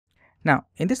Now,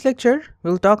 in this lecture,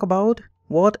 we'll talk about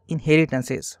what inheritance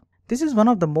is. This is one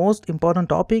of the most important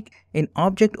topic in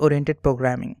object-oriented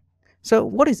programming. So,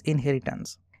 what is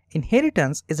inheritance?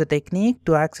 Inheritance is a technique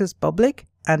to access public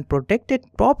and protected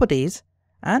properties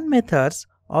and methods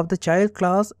of the child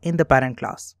class in the parent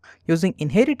class. Using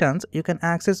inheritance, you can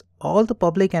access all the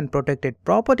public and protected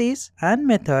properties and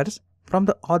methods from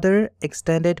the other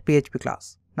extended PHP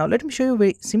class. Now, let me show you a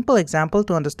very simple example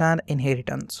to understand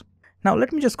inheritance. Now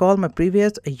let me just call my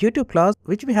previous YouTube class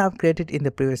which we have created in the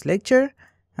previous lecture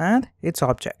and its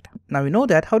object. Now we know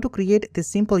that how to create this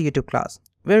simple YouTube class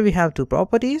where we have two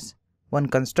properties, one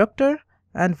constructor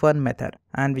and one method,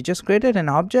 and we just created an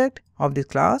object of this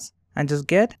class and just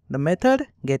get the method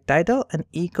getTitle and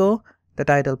echo the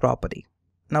title property.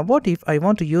 Now what if I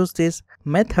want to use this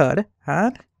method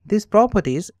and these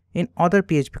properties in other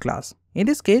PHP class? In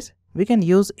this case we can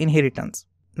use inheritance.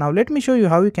 Now let me show you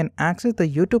how you can access the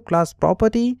YouTube class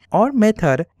property or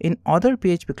method in other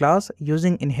PHP class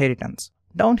using inheritance.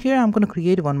 Down here I'm going to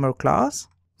create one more class.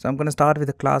 So I'm going to start with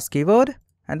the class keyword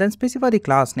and then specify the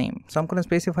class name. So I'm going to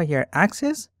specify here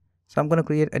access. So I'm going to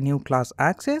create a new class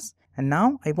access, and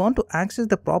now I want to access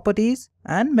the properties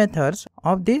and methods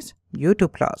of this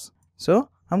YouTube class. So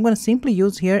I'm going to simply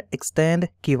use here extend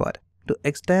keyword to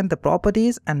extend the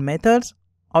properties and methods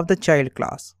of the child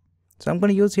class. So I'm going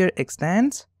to use here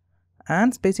extends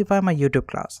and specify my YouTube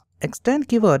class. Extend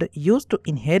keyword used to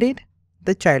inherit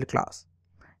the child class.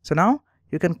 So now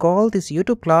you can call this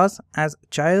YouTube class as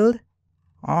child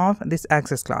of this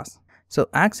access class. So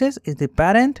access is the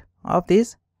parent of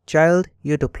this child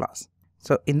YouTube class.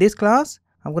 So in this class,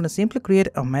 I'm going to simply create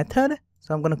a method.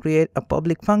 So I'm going to create a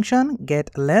public function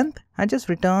getLength and just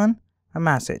return a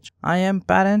message. I am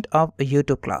parent of a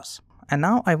YouTube class. And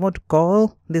now I want to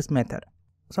call this method.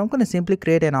 So I'm going to simply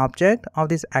create an object of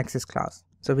this access class.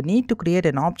 So we need to create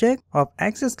an object of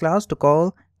access class to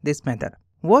call this method.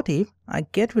 What if I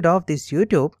get rid of this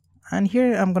YouTube and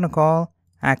here I'm going to call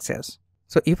access.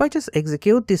 So if I just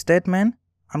execute this statement,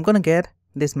 I'm going to get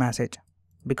this message.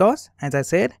 Because as I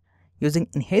said, using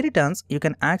inheritance, you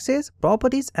can access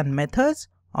properties and methods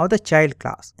of the child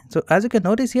class. So as you can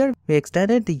notice here, we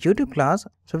extended the YouTube class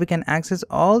so we can access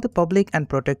all the public and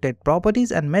protected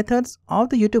properties and methods of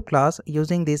the YouTube class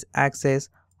using this access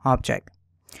object.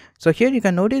 So here you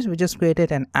can notice we just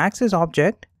created an access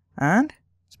object and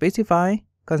specify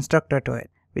constructor to it.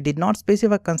 We did not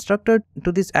specify constructor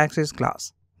to this access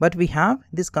class, but we have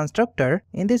this constructor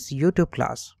in this YouTube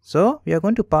class. So we are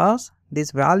going to pass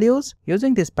these values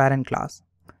using this parent class.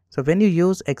 So when you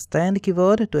use extend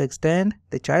keyword to extend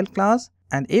the child class,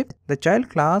 and if the child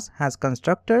class has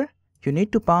constructor, you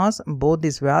need to pass both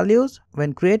these values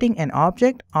when creating an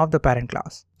object of the parent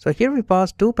class. So here we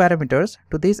pass two parameters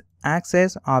to this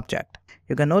access object.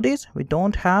 You can notice we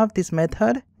don't have this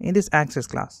method in this access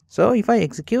class. So if I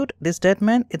execute this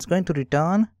statement, it's going to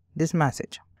return this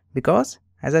message. Because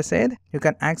as I said, you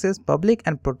can access public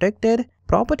and protected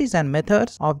properties and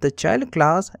methods of the child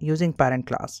class using parent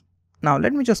class. Now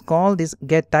let me just call this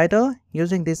getTitle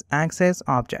using this access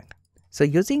object. So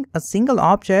using a single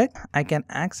object, I can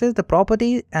access the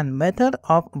property and method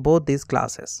of both these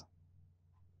classes.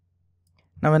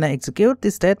 Now when I execute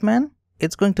this statement,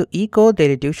 it's going to echo the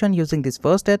Attribution using this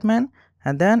first statement,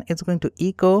 and then it's going to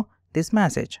echo this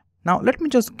message. Now let me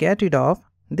just get rid of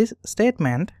this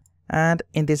statement, and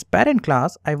in this parent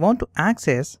class, I want to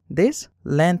access this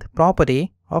length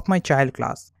property of my child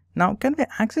class. Now can we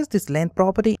access this length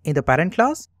property in the parent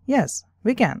class? Yes,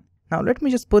 we can. Now let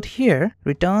me just put here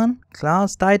return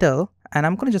class title, and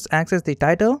I'm going to just access the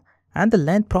title and the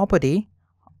length property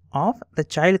of the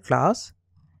child class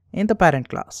in the parent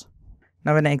class.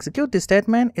 Now when I execute this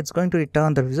statement, it's going to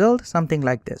return the result something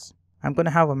like this. I'm going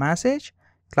to have a message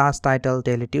class title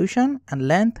Attribution and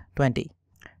length 20.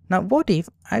 Now what if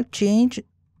I change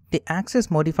the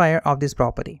access modifier of this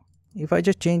property? If I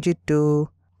just change it to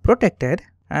protected,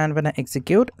 and when I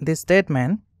execute this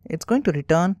statement, it's going to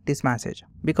return this message.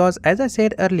 Because as I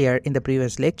said earlier in the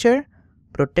previous lecture,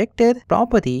 protected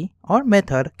property or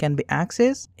method can be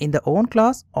accessed in the own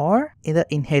class or in the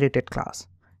inherited class.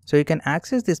 So you can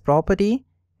access this property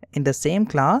in the same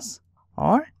class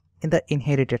or in the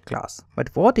inherited class.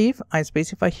 But what if I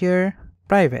specify here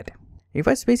private? If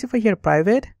I specify here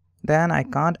private, then I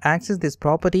can't access this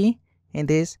property in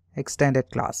this extended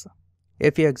class.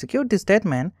 If you execute this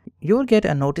statement, you will get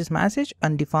a notice message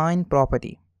undefined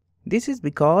property. This is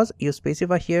because you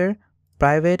specify here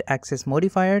private access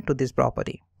modifier to this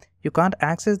property. You can't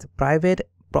access the private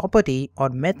property or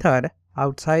method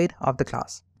outside of the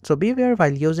class. So beware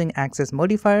while using access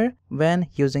modifier when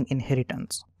using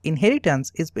inheritance.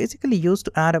 Inheritance is basically used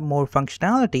to add more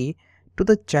functionality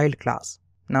to the child class.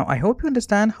 Now I hope you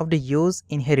understand how to use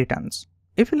inheritance.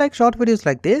 If you like short videos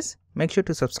like this, make sure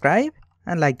to subscribe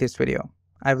and like this video.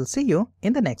 I will see you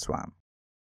in the next one.